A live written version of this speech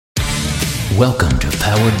Welcome to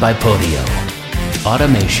Powered by Podio.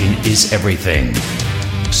 Automation is everything.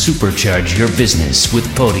 Supercharge your business with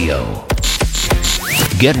Podio.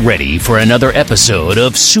 Get ready for another episode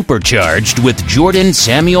of Supercharged with Jordan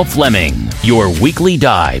Samuel Fleming, your weekly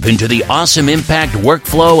dive into the awesome impact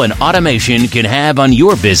workflow and automation can have on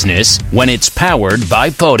your business when it's powered by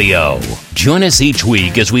Podio. Join us each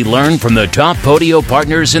week as we learn from the top Podio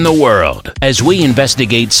partners in the world, as we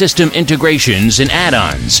investigate system integrations and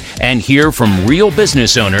add-ons, and hear from real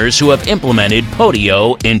business owners who have implemented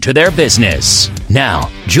Podio into their business. Now,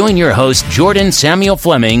 join your host, Jordan Samuel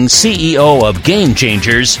Fleming, CEO of Game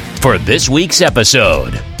Changers, for this week's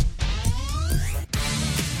episode.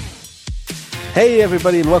 Hey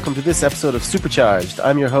everybody, and welcome to this episode of Supercharged.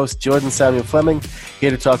 I'm your host, Jordan Samuel Fleming,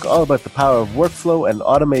 here to talk all about the power of workflow and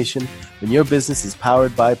automation when your business is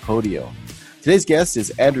powered by Podio. Today's guest is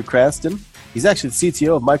Andrew Cranston. He's actually the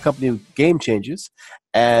CTO of my company, Game Changers,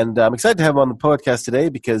 and I'm excited to have him on the podcast today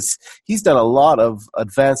because he's done a lot of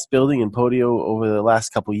advanced building in Podio over the last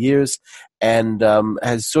couple of years and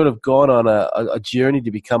has sort of gone on a journey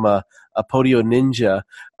to become a Podio ninja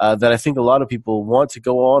that I think a lot of people want to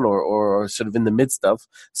go on or sort of in the midst of.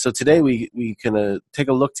 So today we can take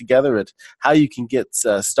a look together at how you can get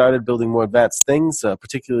started building more advanced things,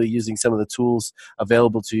 particularly using some of the tools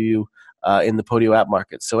available to you in the Podio app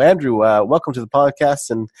market. So Andrew, welcome to the podcast,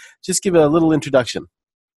 and just give a little introduction.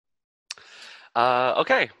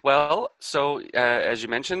 Okay, well, so as you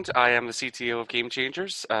mentioned, I am the CTO of Game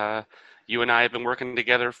Changers. You and I have been working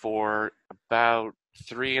together for about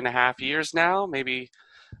 3.5 years now, maybe,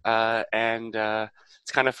 and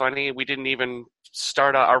it's kind of funny. We didn't even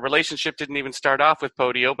our relationship didn't even start off with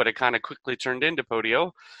Podio, but it kind of quickly turned into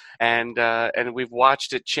Podio, and we've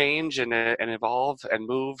watched it change and evolve and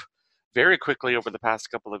move very quickly over the past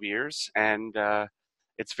couple of years, and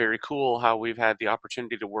it's very cool how we've had the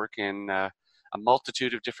opportunity to work in a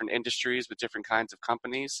multitude of different industries with different kinds of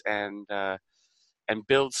companies and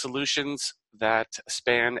build solutions that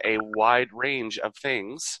span a wide range of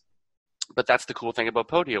things. But that's the cool thing about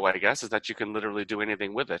Podio, I guess, is that you can literally do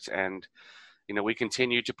anything with it. And, you know, we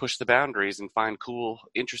continue to push the boundaries and find cool,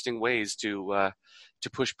 interesting ways to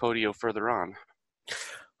push Podio further on.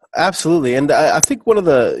 Absolutely, and I think one of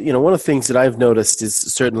the things that I've noticed is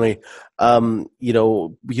certainly, you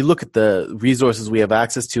look at the resources we have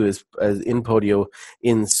access to as in Podio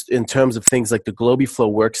in terms of things like the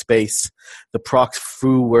Globiflow workspace, the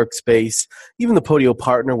ProcFu workspace, even the Podio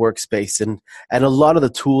partner workspace, and a lot of the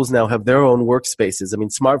tools now have their own workspaces. I mean,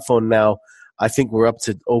 smartphone now, I think we're up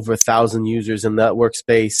to over 1,000 users in that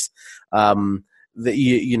workspace.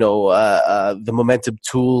 The Momentum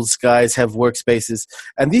Tools guys have workspaces,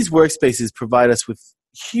 and these workspaces provide us with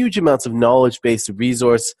huge amounts of knowledge-based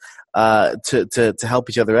resource to help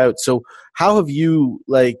each other out. So how have you,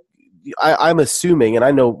 I'm assuming, and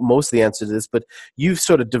I know most of the answer to this, but you've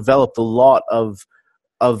sort of developed a lot of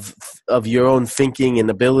your own thinking and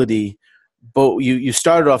ability, but you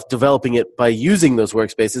started off developing it by using those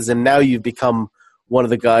workspaces, and now you've become one of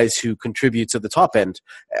the guys who contributes at the top end.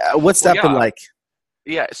 What's that been like?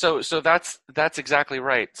 Yeah, so that's exactly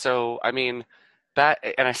right. So I mean, that,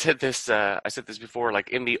 and I said this before, like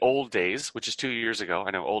in the old days, which is 2 years ago. I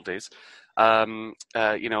know, old days. There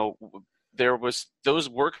was, those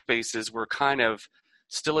workspaces were kind of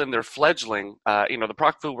still in their fledgling. The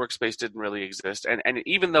ProcFu workspace didn't really exist, and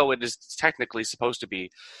even though it is technically supposed to be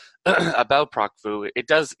about ProcFu, it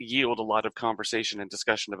does yield a lot of conversation and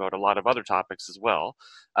discussion about a lot of other topics as well.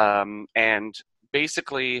 And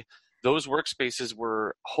basically, those workspaces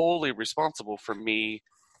were wholly responsible for me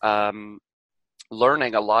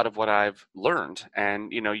learning a lot of what I've learned.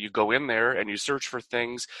 And, you go in there and you search for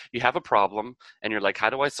things. You have a problem and you're like, how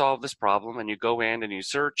do I solve this problem? And you go in and you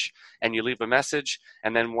search and you leave a message.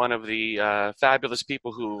 And then one of the fabulous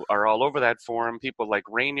people who are all over that forum, people like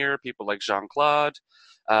Rainier, people like Jean-Claude,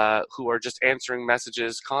 who are just answering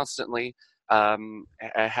messages constantly,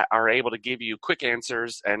 are able to give you quick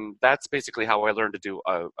answers. And that's basically how I learned to do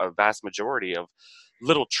a vast majority of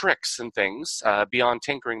little tricks and things beyond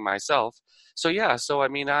tinkering myself. So I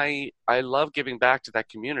mean, I love giving back to that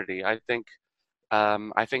community. I think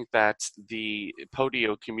that the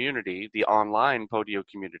Podio community, the online Podio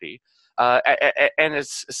community, and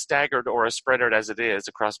as staggered or as spread out as it is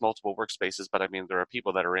across multiple workspaces, but I mean, there are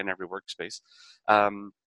people that are in every workspace,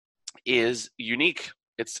 is unique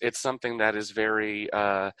it's something that is very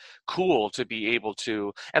cool to be able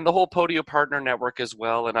to, and the whole Podio Partner Network as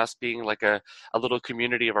well, and us being like a little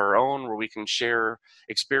community of our own where we can share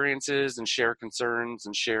experiences and share concerns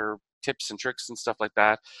and share tips and tricks and stuff like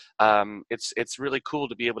that. It's really cool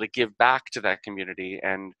to be able to give back to that community,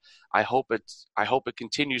 and I hope it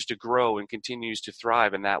continues to grow and continues to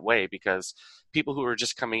thrive in that way, because people who are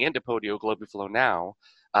just coming into Podio Globiflow now,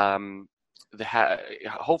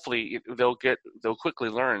 hopefully they'll quickly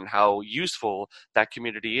learn how useful that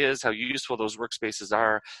community is, how useful those workspaces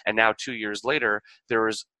are, and now 2 years later there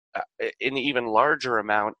is an even larger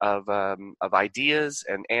amount of ideas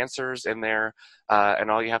and answers in there,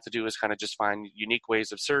 and all you have to do is kind of just find unique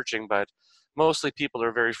ways of searching. But mostly people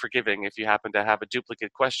are very forgiving if you happen to have a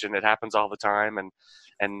duplicate question. It happens all the time, and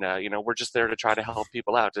we're just there to try to help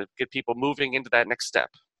people out, to get people moving into that next step.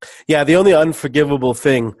 Yeah, the only unforgivable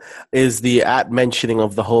thing is the mentioning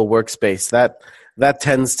of the whole workspace. That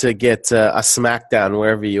tends to get a smackdown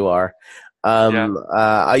wherever you are.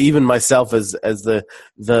 I even myself, as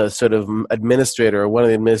the sort of administrator, or one of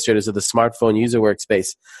the administrators of the smartphone user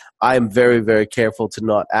workspace, I am very, very careful to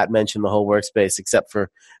not mention the whole workspace, except for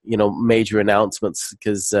major announcements,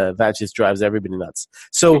 because that just drives everybody nuts.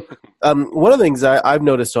 So one of the things I've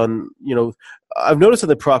noticed on the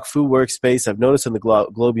ProcFu workspace, I've noticed on the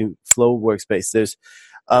Globiflow workspace, there's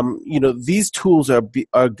these tools are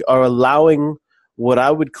allowing what I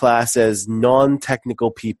would class as non-technical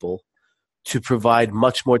people to provide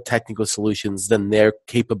much more technical solutions than their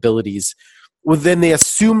capabilities, than they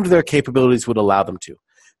assumed their capabilities would allow them to.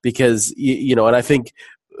 Because, and I think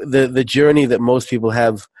the journey that most people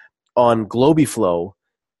have on Globiflow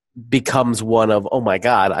becomes one of, oh my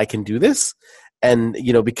God, I can do this? And,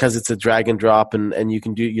 because it's a drag and drop, and you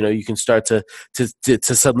can do, you can start to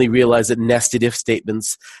suddenly realize that nested if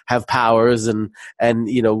statements have powers, and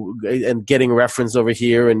getting reference over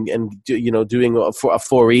here, and doing a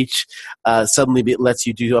for each, suddenly it lets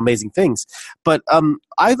you do amazing things. But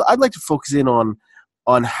I'd like to focus in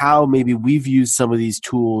on how maybe we've used some of these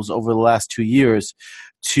tools over the last 2 years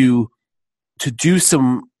to do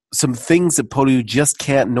some things that Podio just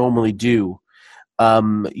can't normally do.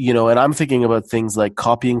 And I'm thinking about things like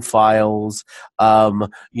copying files.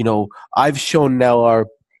 I've shown now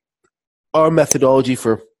our methodology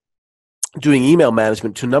for doing email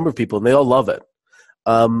management to a number of people, and they all love it.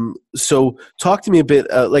 So talk to me a bit,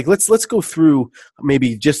 let's go through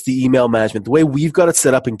maybe just the email management, the way we've got it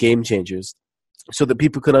set up in Game Changers, so that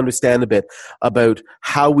people can understand a bit about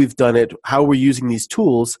how we've done it, how we're using these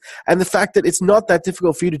tools, and the fact that it's not that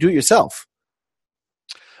difficult for you to do it yourself.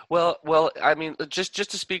 Well, I mean, just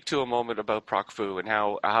to speak to a moment about ProcFu and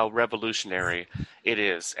how revolutionary it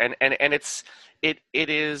is, and it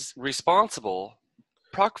is responsible.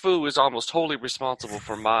 ProcFu is almost wholly responsible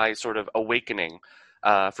for my sort of awakening,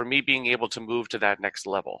 for me being able to move to that next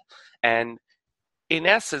level. And in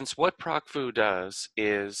essence, what ProcFu does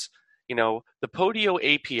is, the Podio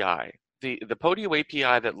API, the Podio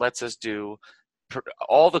API that lets us do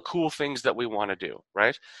all the cool things that we want to do,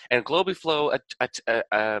 right? And Globiflow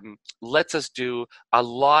lets us do a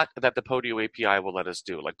lot that the Podio API will let us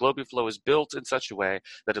do. Like, Globiflow is built in such a way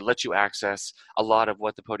that it lets you access a lot of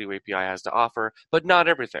what the Podio API has to offer, but not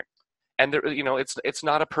everything. And there, it's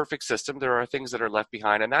not a perfect system. There are things that are left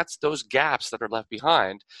behind, and that's those gaps that are left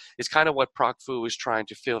behind is kind of what ProcFu is trying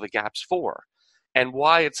to fill the gaps for, and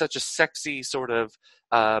why it's such a sexy sort of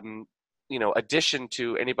addition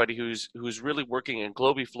to anybody who's really working in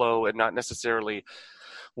Globiflow and not necessarily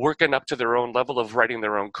working up to their own level of writing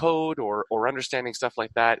their own code or understanding stuff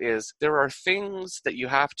like that. Is there are things that you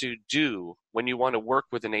have to do when you want to work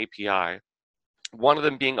with an API. One of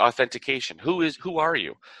them being authentication. Who are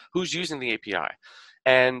you? Who's using the API?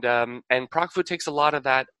 And ProcFu takes a lot of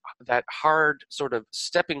that hard sort of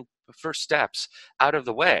first steps out of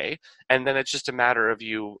the way, and then it's just a matter of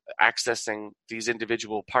you accessing these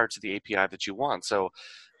individual parts of the API that you want. So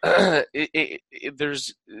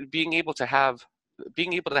there's being able to have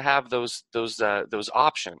those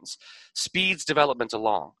options speeds development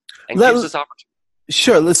along and gives us opportunity.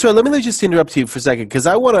 Sure. So let me just interrupt you for a second, because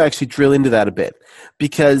I want to actually drill into that a bit,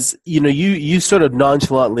 because you sort of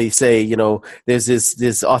nonchalantly say there's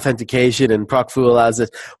this authentication and ProcFu allows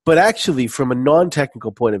it, but actually from a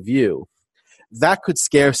non-technical point of view, that could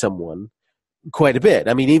scare someone quite a bit.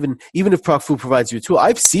 I mean, even if ProcFu provides you a tool,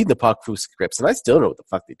 I've seen the ProcFu scripts and I still don't know what the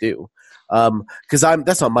fuck they do, because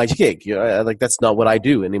that's not my gig. That's not what I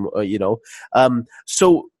do anymore.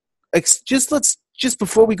 So just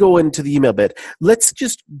before we go into the email bit, let's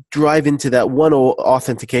just drive into that one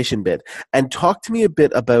authentication bit and talk to me a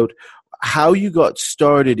bit about how you got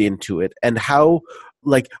started into it, and how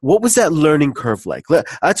like, what was that learning curve like?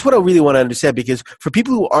 That's what I really want to understand, because for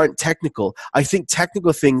people who aren't technical, I think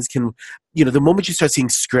technical things can, the moment you start seeing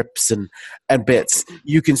scripts and bits,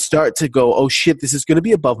 you can start to go, oh shit, this is going to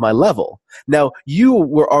be above my level. Now, you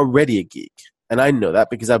were already a geek, and I know that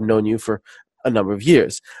because I've known you for a number of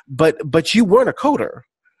years, but you weren't a coder.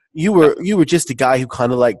 You were just a guy who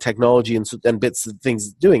kind of liked technology and bits and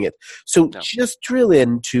things doing it. So just drill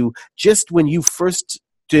into just when you first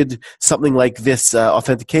did something like this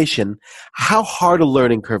authentication, how hard a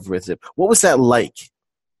learning curve was it? What was that like?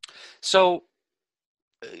 So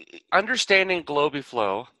understanding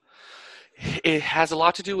GlobyFlow, it has a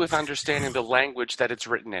lot to do with understanding the language that it's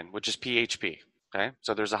written in, which is PHP. Okay,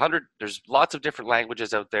 so there's lots of different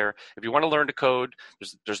languages out there. If you want to learn to code,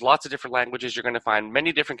 there's lots of different languages. You're going to find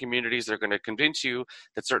many different communities that are going to convince you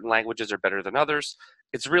that certain languages are better than others.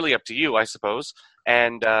 It's really up to you, I suppose.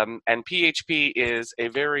 And PHP is a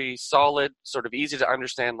very solid, sort of easy to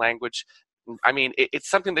understand language. I mean, it's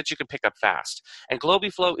something that you can pick up fast. And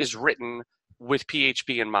GlobyFlow is written with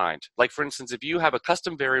PHP in mind. Like, for instance, if you have a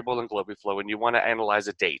custom variable in GlobyFlow and you want to analyze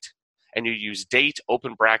a date, and you use date,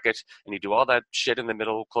 open bracket, and you do all that shit in the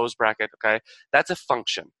middle, close bracket, okay? That's a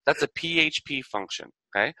function. That's a PHP function,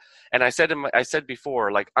 okay? And I said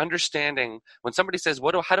before, like, understanding when somebody says,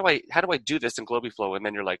 how do I do this in GlobyFlow? And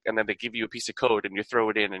then you're like, and then they give you a piece of code and you throw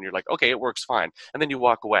it in and you're like, okay, it works fine. And then you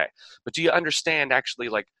walk away. But do you understand actually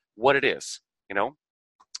like what it is,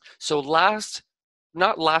 So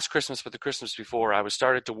not last Christmas, but the Christmas before, I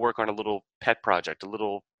started to work on a little pet project, a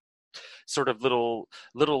little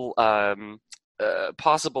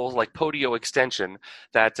possible like Podio extension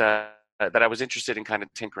that I was interested in kind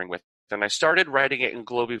of tinkering with. And I started writing it in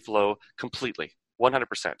GlobyFlow completely,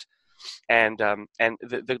 100%. And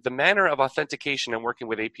the manner of authentication and working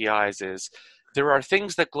with APIs is there are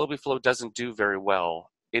things that GlobyFlow doesn't do very well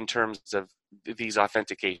in terms of these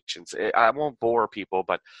authentications. I won't bore people,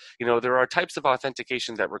 but there are types of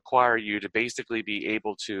authentication that require you to basically be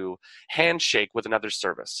able to handshake with another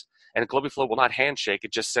service. And GlobyFlow will not handshake;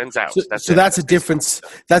 it just sends out. That's a difference.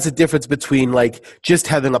 That's a difference between like just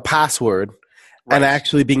having a password and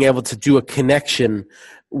actually being able to do a connection,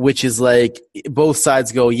 which is like both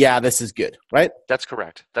sides go, yeah, this is good, right? That's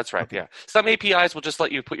correct. That's right. Okay. Yeah. Some APIs will just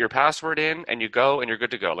let you put your password in and you go and you're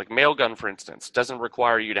good to go. Like Mailgun, for instance, doesn't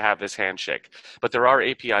require you to have this handshake, but there are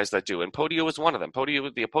APIs that do, and Podio is one of them.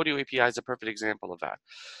 The Podio API is a perfect example of that.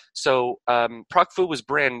 So Procfoo was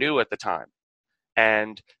brand new at the time,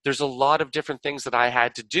 and there's a lot of different things that I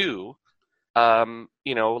had to do.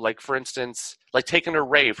 Like for instance, like take an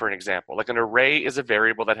array for an example. Like an array is a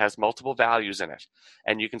variable that has multiple values in it.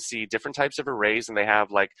 And you can see different types of arrays, and they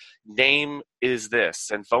have like name is this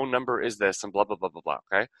and phone number is this and blah, blah, blah, blah, blah.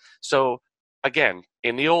 Okay. So again,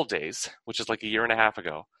 in the old days, which is like a year and a half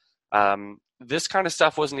ago, this kind of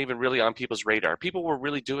stuff wasn't even really on people's radar. People were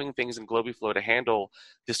really doing things in GlobyFlow to handle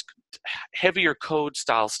this heavier code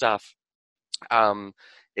style stuff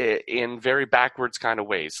in very backwards kind of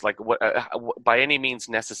ways, like by any means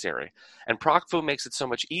necessary. And Procfoo makes it so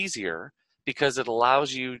much easier because it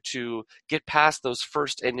allows you to get past those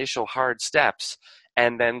first initial hard steps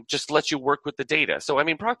and then just let you work with the data. So, I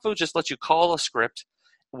mean, Procfoo just lets you call a script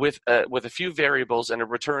with a few variables and it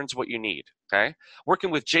returns what you need, okay?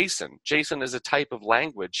 Working with JSON. JSON is a type of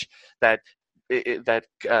language that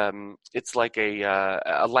it's like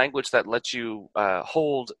a language that lets you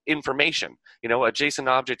hold information. A JSON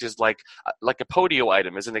object is like a Podio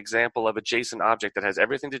item is an example of a JSON object that has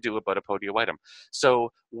everything to do about a Podio item.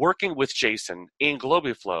 So working with JSON in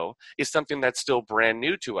GlobyFlow is something that's still brand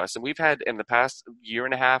new to us. And we've had in the past year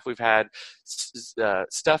and a half, we've had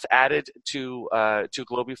stuff added to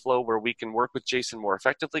GlobyFlow where we can work with JSON more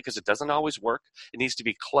effectively because it doesn't always work. It needs to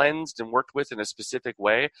be cleansed and worked with in a specific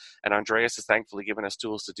way. And Andreas is thankfully given us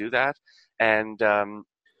tools to do that. And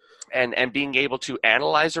being able to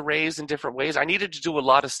analyze arrays in different ways. I needed to do a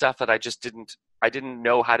lot of stuff that I didn't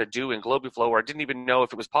know how to do in GlobyFlow, or I didn't even know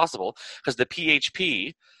if it was possible because the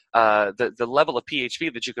PHP, the level of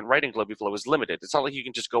PHP that you can write in GlobyFlow is limited. It's not like you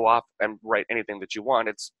can just go off and write anything that you want.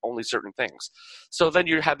 It's only certain things. So then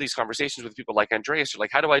you have these conversations with people like Andreas. You're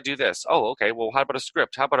like, how do I do this? Oh, okay. Well, how about a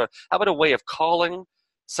script? How about a way of calling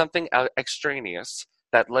something extraneous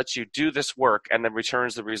that lets you do this work and then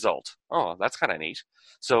returns the result? Oh, that's kind of neat.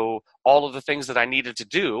 So all of the things that I needed to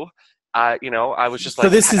do, I was just like, so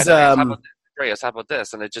this is Andreas, how about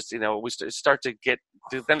this? And it just, we start to get,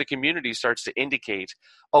 then the community starts to indicate,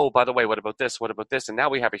 oh, by the way, what about this? What about this? And now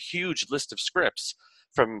we have a huge list of scripts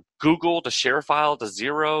from Google to ShareFile to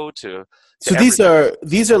Xero to so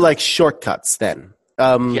these are like shortcuts then.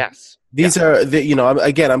 Yes. These are the,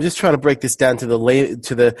 I'm just trying to break this down to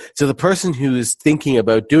the person who's thinking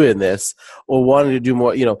about doing this or wanting to do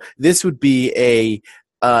more. This would be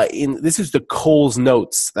this is the Cole's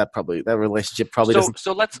notes that relationship probably doesn't.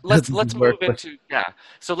 So let's move into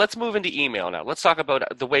So let's move into email now. Let's talk about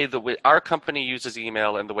the way our company uses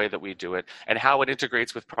email and the way that we do it, and how it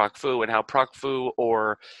integrates with ProcFu, and how ProcFu,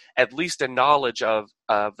 or at least a knowledge of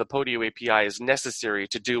the Podio API, is necessary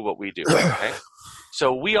to do what we do. Okay.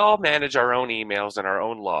 So we all manage our own emails and our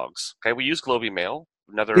own logs. Okay, we use GlobeMail.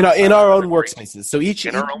 In our own workspaces. So each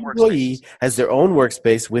employee has their own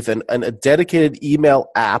workspace with a dedicated email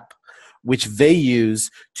app, which they use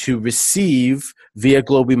to receive via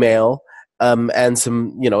GlobeMail. And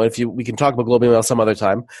some, we can talk about GlobeMail some other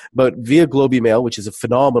time, but via GlobeMail, which is a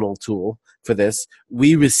phenomenal tool for this,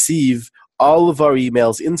 we receive all of our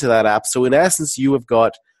emails into that app. So in essence, you have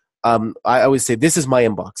got I always say, this is my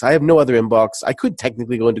inbox. I have no other inbox. I could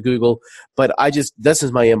technically go into Google, but this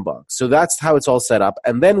is my inbox. So that's how it's all set up.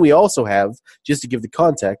 And then we also have, just to give the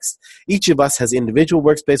context, each of us has individual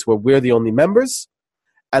workspace where we're the only members,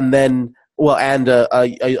 and then, an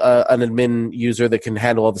admin user that can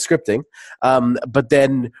handle all the scripting. But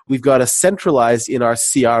then we've got a centralized in our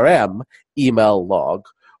CRM email log,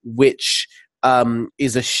 which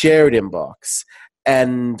is a shared inbox.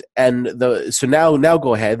 So now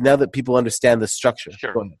go ahead. Now that people understand the structure,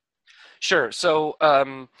 Sure.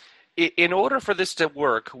 So in order for this to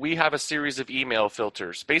work, we have a series of email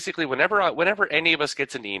filters. Basically, whenever any of us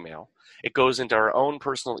gets an email, it goes into our own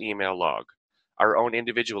personal email log, our own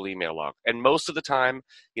individual email log. And most of the time,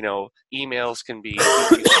 emails can be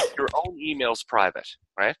your own email's private,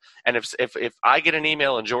 right? And if I get an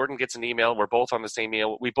email and Jordan gets an email, we're both on the same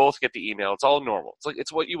email, we both get the email. It's all normal.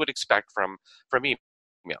 It's what you would expect from email.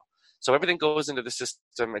 So everything goes into the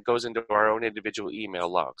system. It goes into our own individual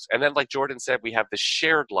email logs. And then, like Jordan said, we have the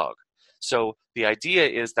shared log. So the idea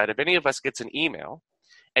is that if any of us gets an email,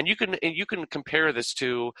 and you can compare this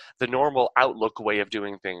to the normal Outlook way of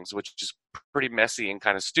doing things, which is pretty messy and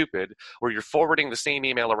kind of stupid, where you're forwarding the same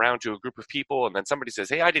email around to a group of people, and then somebody says,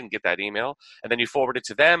 hey, I didn't get that email, and then you forward it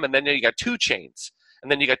to them, and then you got two chains.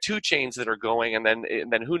 And then you got two chains that are going, and then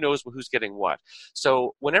who knows who's getting what.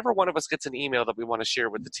 So whenever one of us gets an email that we want to share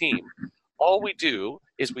with the team, all we do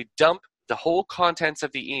is we dump the whole contents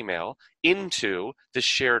of the email into the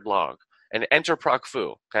shared log and enter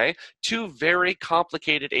ProcFu, okay? Two very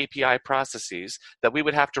complicated API processes that we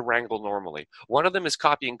would have to wrangle normally. One of them is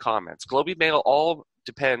copying comments. GlobeMail all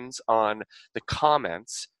depends on the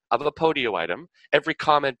comments of a Podio item, every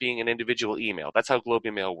comment being an individual email. That's how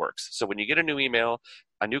GlobeMail works. So when you get a new email,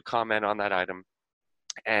 a new comment on that item,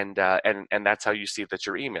 and that's how you see that's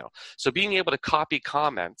your email. So being able to copy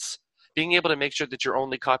comments, being able to make sure that you're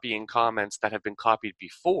only copying comments that have been copied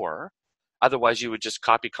before. Otherwise, you would just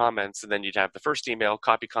copy comments, and then you'd have the first email,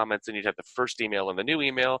 copy comments, and you'd have the first email and the new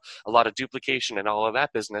email, a lot of duplication and all of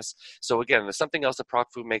that business. So again, there's something else that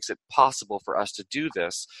ProcFu makes it possible for us to do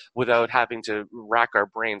this without having to rack our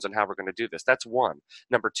brains on how we're going to do this. That's one.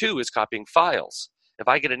 Number two is copying files. If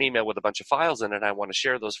I get an email with a bunch of files in it and I want to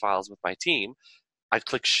share those files with my team, I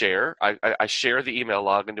click share. I share the email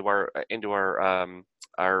log into our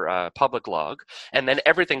public log, and then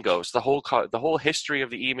everything goes. The whole history of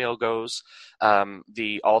the email goes. All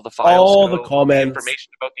the files, the comments, the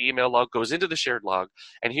information about the email log goes into the shared log.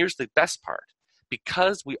 And here's the best part: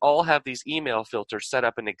 because we all have these email filters set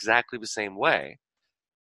up in exactly the same way,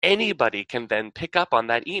 anybody can then pick up on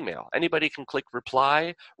that email. Anybody can click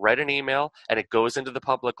reply, write an email, and it goes into the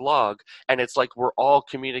public log, and it's like we're all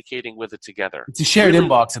communicating with it together. It's a shared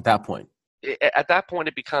inbox at that point. At that point,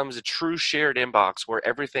 it becomes a true shared inbox where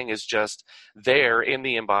everything is just there in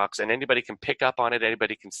the inbox, and anybody can pick up on it.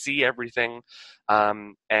 Anybody can see everything.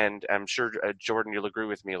 And I'm sure, Jordan, you'll agree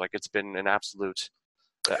with me. Like, it's been an absolute...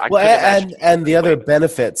 and the other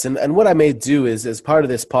benefits, and what I may do is, as part of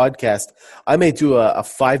this podcast, I may do a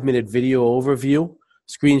 5-minute video overview,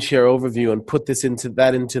 screen share overview, and put this into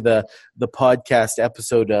the podcast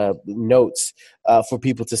episode notes for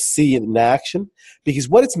people to see it in action. Because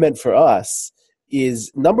what it's meant for us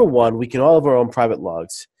is, number one, we can all have our own private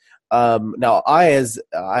logs. Now, I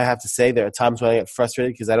have to say, there are times when I get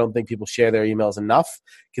frustrated because I don't think people share their emails enough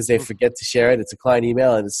because they forget to share it. It's a client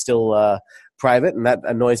email and it's still private, and that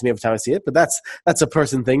annoys me every time I see it. But that's a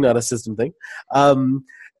person thing, not a system thing.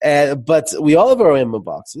 But we all have our own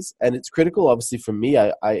inboxes, and it's critical, obviously, for me.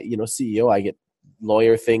 I CEO, I get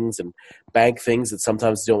lawyer things and bank things that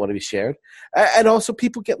sometimes don't want to be shared, and also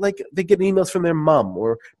people get emails from their mom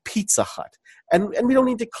or Pizza Hut. And we don't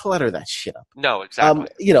need to clutter that shit up. No, exactly.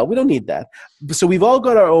 We don't need that. So we've all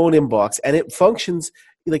got our own inbox, and it functions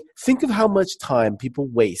like, think of how much time people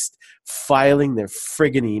waste filing their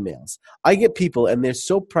friggin' emails. I get people, and they're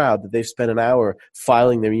so proud that they've spent an hour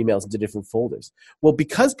filing their emails into different folders. Well,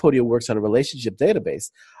 because Podio works on a relationship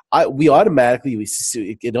database, it automatically links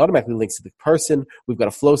to the person. We've got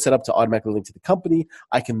a flow set up to automatically link to the company.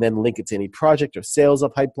 I can then link it to any project or sales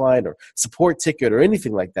pipeline or support ticket or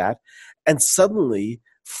anything like that. And suddenly,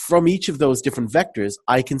 from each of those different vectors,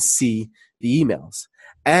 I can see the emails.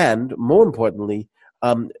 And more importantly,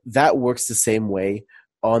 that works the same way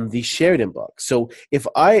on the shared inbox. So if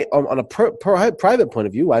I, on a private point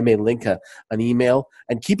of view, I may link an email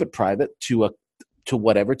and keep it private to a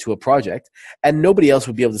project, and nobody else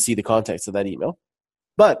would be able to see the context of that email.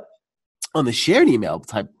 But on the shared email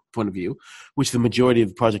type point of view, which the majority of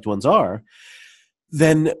the project ones are,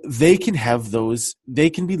 then they can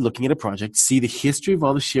be looking at a project, see the history of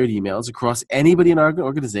all the shared emails across anybody in our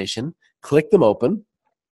organization, click them open,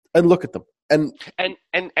 and look at them. And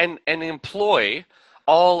employ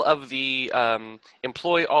all of the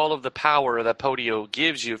power that Podio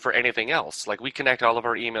gives you for anything else. Like, we connect all of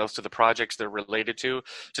our emails to the projects they're related to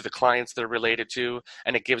the clients they're related to,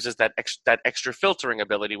 and it gives us that extra filtering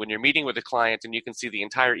ability when you're meeting with a client, and you can see the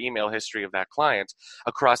entire email history of that client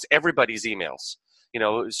across everybody's emails.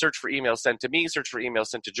 Search for emails sent to me, search for emails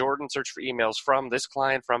sent to Jordan, search for emails from this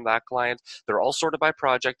client, from that client. They're all sorted by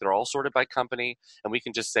project, they're all sorted by company, and we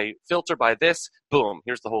can just say, filter by this, boom,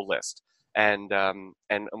 here's the whole list. And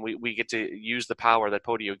we get to use the power that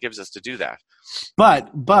Podio gives us to do that. But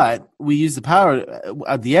we use the power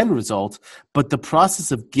at the end result, but the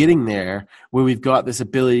process of getting there, where we've got this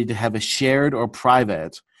ability to have a shared or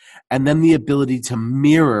private, and then the ability to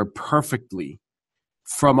mirror perfectly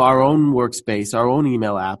from our own workspace, our own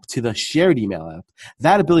email app, to the shared email app,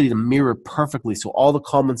 that ability to mirror perfectly so all the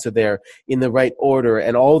comments are there in the right order,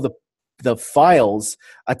 and all the files,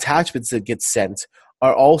 attachments that get sent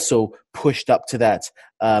are also pushed up to that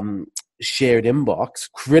shared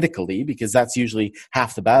inbox critically, because that's usually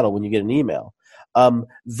half the battle when you get an email.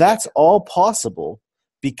 That's all possible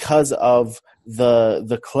because of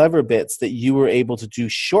the clever bits that you were able to do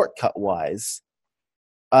shortcut-wise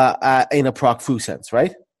in a proc-fu sense,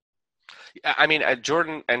 right? I mean,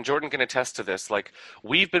 Jordan can attest to this. Like,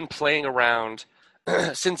 we've been playing around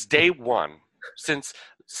since day one, since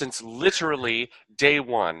literally day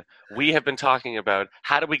one. We have been talking about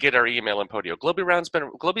how do we get our email in Podio.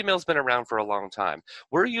 GlobeMail's been around for a long time.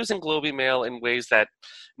 We're using GlobeMail in ways that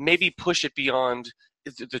maybe push it beyond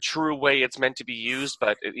the true way it's meant to be used,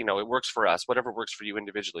 but it works for us, whatever works for you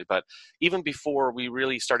individually. But even before we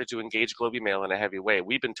really started to engage GlobeMail in a heavy way,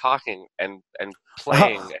 we've been talking and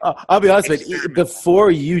playing. I'll be honest with you, before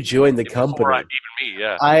you joined the company, even me,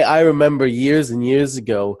 yeah. I remember years and years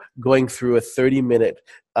ago going through a 30-minute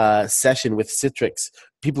session with Citrix,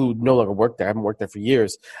 people who no longer work there, I haven't worked there for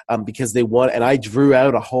years, because they want, and I drew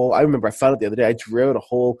out I remember I found it the other day, I drew out a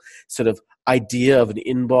whole sort of idea of an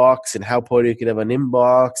inbox and how Podio could have an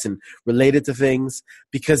inbox and related to things,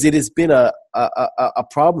 because it has been a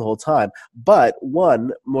problem the whole time. But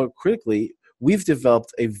one, more critically, we've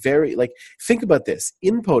developed a very, think about this.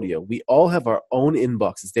 In Podio, we all have our own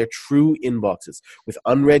inboxes. They're true inboxes with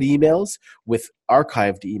unread emails, with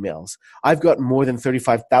archived emails. I've got more than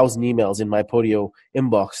 35,000 emails in my Podio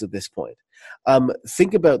inbox at this point.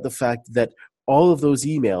 Think about the fact that all of those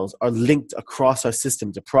emails are linked across our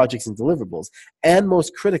system to projects and deliverables. And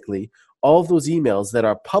most critically, all of those emails that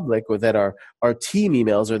are public or that are our team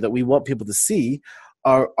emails or that we want people to see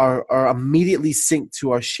are immediately synced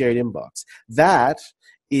to our shared inbox. That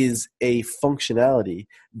is a functionality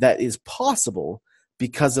that is possible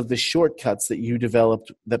because of the shortcuts that you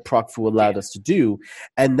developed that Proc-Fu allowed us to do.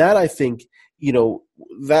 And that, I think,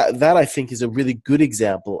 that I think is a really good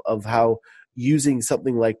example of how using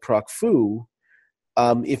something like Proc-Fu,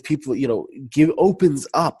 if people, opens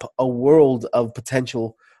up a world of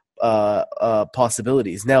potential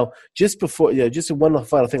possibilities. Now, just one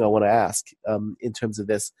final thing I want to ask in terms of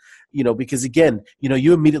this, because again,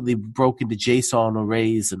 you immediately broke into JSON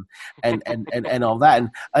arrays and all that,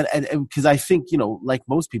 and because I think, like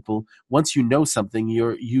most people, once you know something,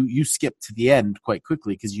 you skip to the end quite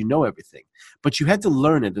quickly because you know everything, but you had to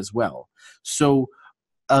learn it as well. So,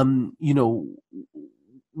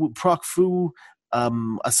 Proc-Fu,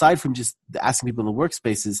 aside from just asking people in the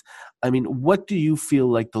workspaces, I mean, what do you feel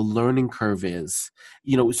like the learning curve is?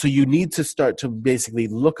 So you need to start to basically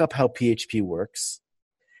look up how PHP works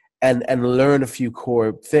and learn a few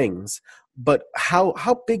core things. But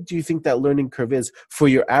how big do you think that learning curve is for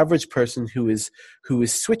your average person who is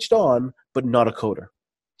switched on but not a coder?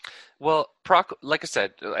 Well, like I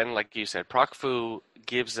said, and like you said, Proc-Fu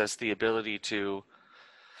gives us the ability to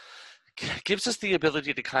gives us the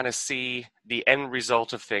ability to kind of see the end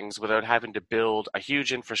result of things without having to build a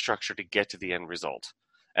huge infrastructure to get to the end result.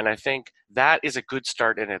 And I think that is a good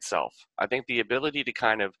start in itself. I think the ability to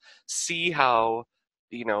kind of see how,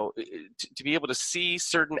 to be able to see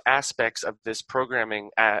certain aspects of this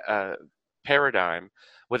programming paradigm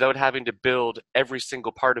without having to build every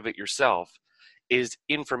single part of it yourself is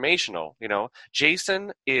informational.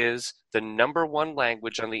 JSON is the number one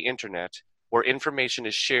language on the internet where information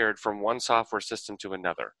is shared from one software system to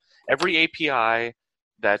another. Every API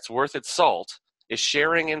that's worth its salt is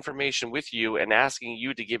sharing information with you and asking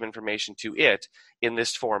you to give information to it in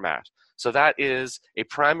this format. So that is a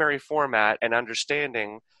primary format and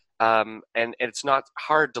understanding, and it's not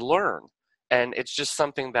hard to learn. And it's just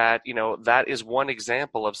something that, that is one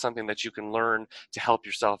example of something that you can learn to help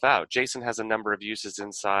yourself out. JSON has a number of uses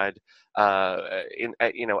inside,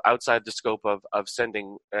 outside the scope of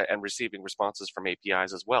sending and receiving responses from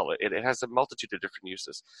APIs as well. It has a multitude of different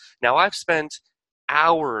uses. Now, I've spent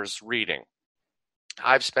hours reading.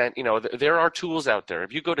 There are tools out there.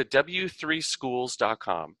 If you go to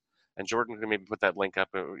w3schools.com, and Jordan can maybe put that link up,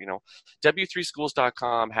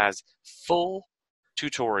 w3schools.com has full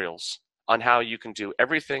tutorials on how you can do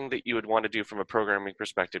everything that you would want to do from a programming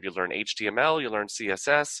perspective. You learn HTML, you learn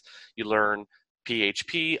CSS, you learn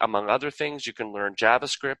PHP, among other things. You can learn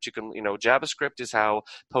JavaScript. JavaScript is how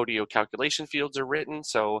Podio calculation fields are written.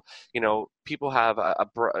 So, people have a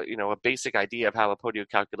basic idea of how a Podio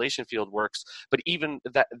calculation field works, but even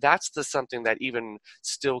that's something that even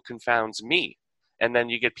still confounds me. And then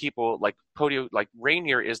you get people like Podio, like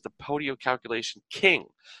Rainier is the Podio calculation king.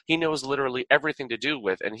 He knows literally everything to do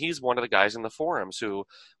with, and he's one of the guys in the forums who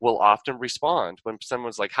will often respond when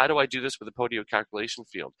someone's like, how do I do this with a Podio calculation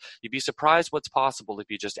field? You'd be surprised what's possible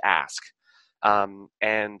if you just ask.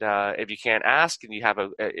 If you can't ask and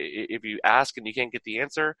if you ask and you can't get the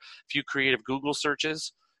answer, a few creative Google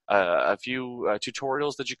searches, a few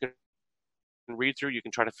tutorials that you can read through, you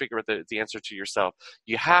can try to figure out the answer to yourself.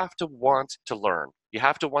 You have to want to learn. You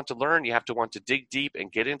have to want to learn. You have to want to dig deep and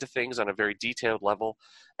get into things on a very detailed level.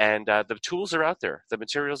 And the tools are out there. The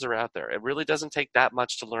materials are out there. It really doesn't take that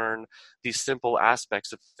much to learn these simple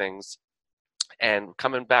aspects of things. And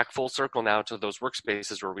coming back full circle now to those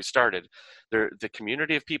workspaces where we started, the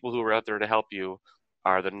community of people who are out there to help you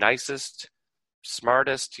are the nicest,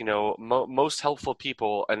 smartest, most helpful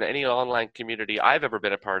people in any online community I've ever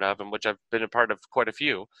been a part of, and which I've been a part of quite a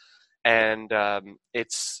few. And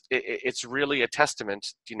it's really a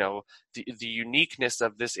testament, the uniqueness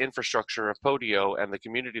of this infrastructure of Podio and the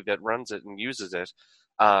community that runs it and uses it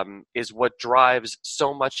is what drives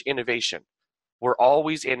so much innovation. We're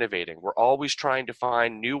always innovating. We're always trying to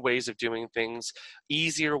find new ways of doing things,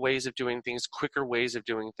 easier ways of doing things, quicker ways of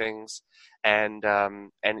doing things, and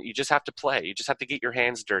you just have to play. You just have to get your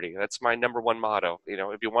hands dirty. That's my number one motto.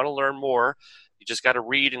 If you want to learn more, you just got to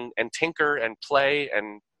read and tinker and play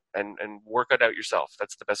and work it out yourself.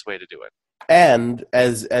 That's the best way to do it. And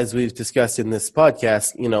as we've discussed in this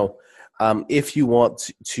podcast, if you want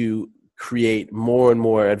to create more and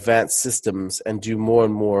more advanced systems and do more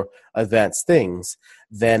and more advanced things,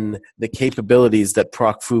 then the capabilities that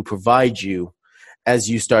ProcFu provide you as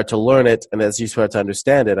you start to learn it and as you start to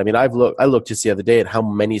understand it. I mean, I looked just the other day at how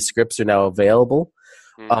many scripts are now available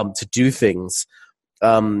to do things.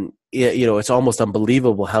 It's almost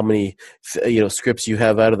unbelievable how many scripts you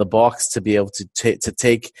have out of the box to be able to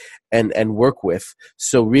take and work with.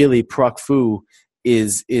 So really, ProcFu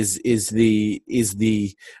is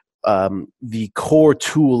the core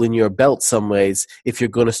tool in your belt some ways if you're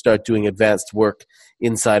going to start doing advanced work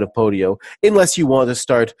inside of Podio, unless you want to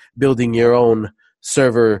start building your own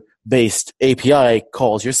server-based API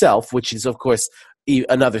calls yourself, which is, of course,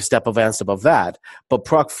 another step advanced above that. But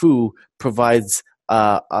ProcFu provides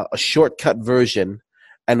a shortcut version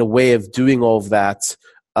and a way of doing all of that,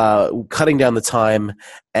 cutting down the time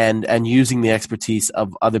and using the expertise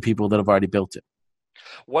of other people that have already built it.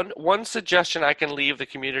 One suggestion I can leave the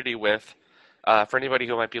community with, for anybody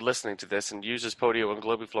who might be listening to this and uses Podio and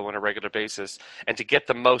GlobyFlow on a regular basis, and to get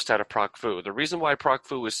the most out of ProcFu. The reason why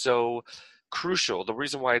ProcFu is so crucial, the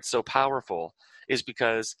reason why it's so powerful, is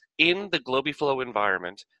because in the GlobyFlow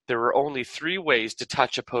environment, there are only 3 ways to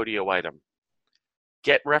touch a Podio item.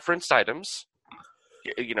 Get referenced items,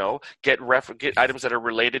 get items that are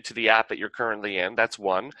related to the app that you're currently in. That's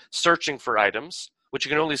one. Searching for items, which you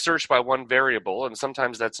can only search by one variable, and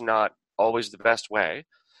sometimes that's not always the best way,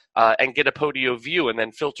 and get a Podio view and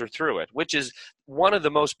then filter through it, which is one of the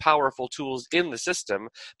most powerful tools in the system.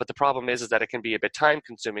 But the problem is that it can be a bit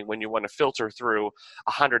time-consuming when you want to filter through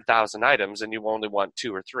 100,000 items and you only want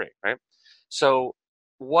 2 or 3, right? So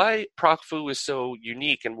ProcFu is so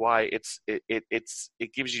unique and why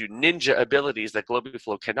it gives you ninja abilities that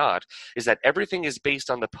GlobiFlow cannot is that everything is based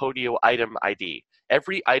on the Podio item ID.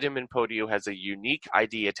 Every item in Podio has a unique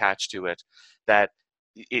ID attached to it that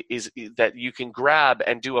that you can grab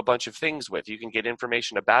and do a bunch of things with. You can get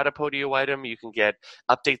information about a Podio item. You can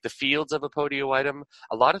update the fields of a Podio item.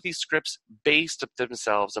 A lot of these scripts based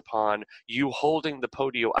themselves upon you holding the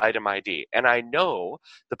Podio item ID. And I know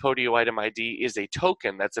the Podio item ID is a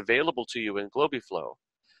token that's available to you in GlobiFlow.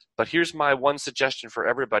 But here's my one suggestion for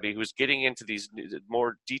everybody who's getting into these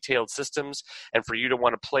more detailed systems and for you to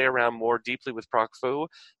want to play around more deeply with ProcFu,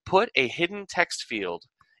 put a hidden text field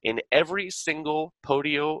in every single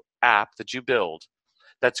Podio app that you build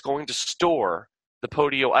that's going to store the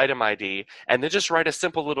Podio item ID, and then just write a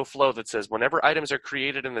simple little flow that says whenever items are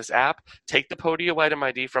created in this app, take the Podio item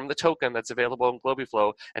ID from the token that's available in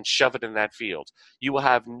GlobiFlow and shove it in that field. You will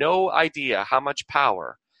have no idea how much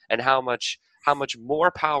power and how much more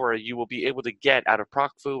power you will be able to get out of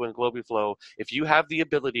ProcFu and GlobiFlow if you have the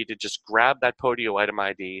ability to just grab that Podio item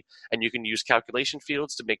ID, and you can use calculation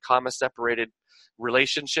fields to make comma-separated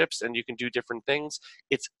relationships, and you can do different things.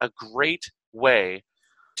 It's a great way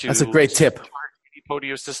to... That's a great tip.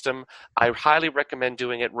 Podio system. I highly recommend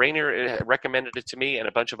doing it. Rainer recommended it to me and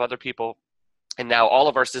a bunch of other people. And now all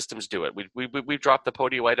of our systems do it. We've dropped the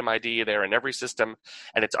Podio item ID there in every system,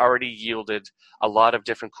 and it's already yielded a lot of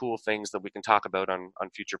different cool things that we can talk about on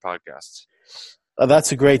future podcasts.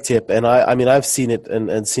 That's a great tip. And I mean, I've seen it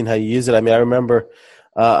and seen how you use it. I mean, I remember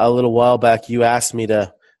a little while back you asked me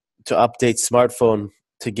to update smartphone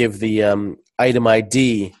to give the item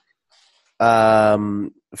ID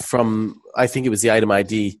from, I think it was the item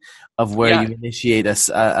ID of where you initiate an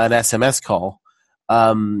SMS call.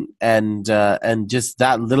 And just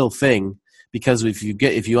that little thing, because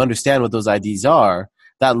if you understand what those IDs are,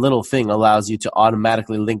 that little thing allows you to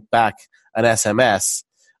automatically link back an SMS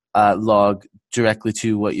log directly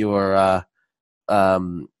to what your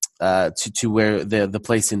to where the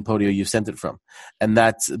place in Podio you sent it from, and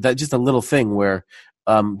that's just a little thing where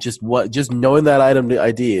just knowing that item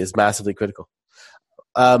ID is massively critical.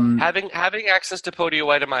 Having access to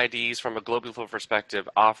Podio item IDs from a GlobiFlow perspective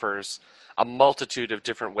offers a multitude of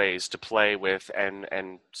different ways to play with and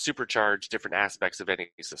supercharge different aspects of any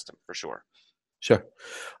system, for sure. Sure.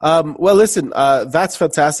 Well, listen, that's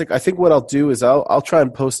fantastic. I think what I'll do is I'll try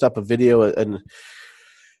and post up a video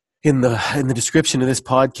in the description of this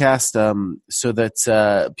podcast, so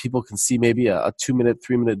that people can see maybe a 2-minute,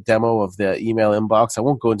 3-minute demo of the email inbox. I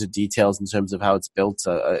won't go into details in terms of how it's built.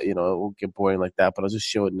 It won't get boring like that, but I'll just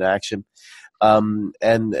show it in action.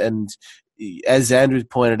 And as Andrew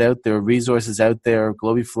pointed out, there are resources out there.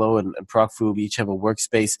 GlobiFlow and ProcFu each have a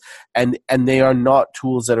workspace, and they are not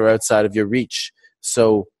tools that are outside of your reach.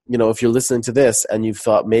 So, if you're listening to this and you've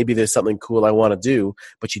thought maybe there's something cool I want to do,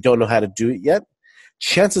 but you don't know how to do it yet,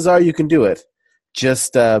 chances are you can do it.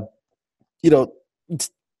 Just, take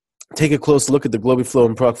a close look at the GlobiFlow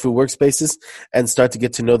and ProcFu workspaces and start to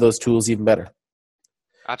get to know those tools even better.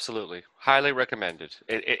 Absolutely. Highly recommended.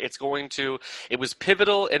 It was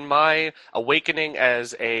pivotal in my awakening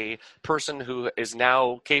as a person who is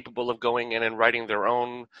now capable of going in and writing their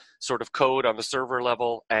own sort of code on the server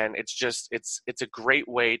level. And it's a great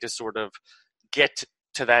way to sort of get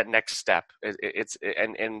to that next step.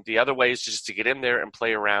 And the other way is just to get in there and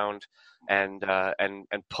play around and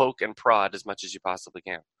poke and prod as much as you possibly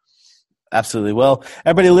can. Absolutely. Well,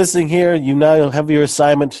 everybody listening here, you now have your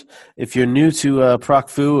assignment. If you're new to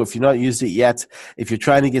ProcFu, if you've not used it yet, if you're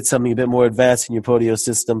trying to get something a bit more advanced in your Podio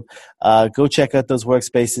system, go check out those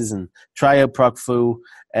workspaces and try out ProcFu,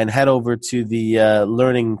 and head over to the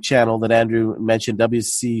learning channel that Andrew mentioned,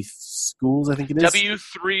 WC Schools, I think it is.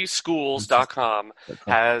 W3schools.com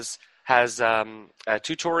has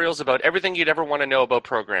tutorials about everything you'd ever want to know about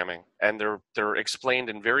programming, and they're explained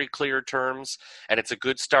in very clear terms, and it's a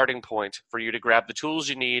good starting point for you to grab the tools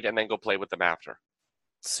you need and then go play with them after.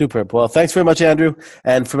 Superb. Well, thanks very much, Andrew,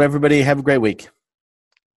 and from everybody, have a great week.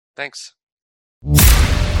 Thanks.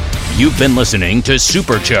 You've been listening to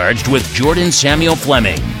Supercharged with Jordan Samuel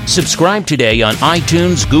Fleming. Subscribe today on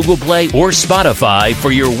iTunes, Google Play, or Spotify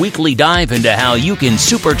for your weekly dive into how you can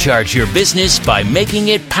supercharge your business by making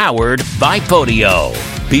it powered by Podio.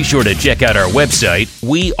 Be sure to check out our website,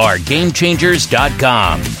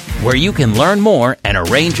 wearegamechangers.com, where you can learn more and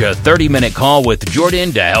arrange a 30-minute call with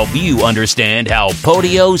Jordan to help you understand how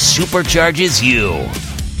Podio supercharges you.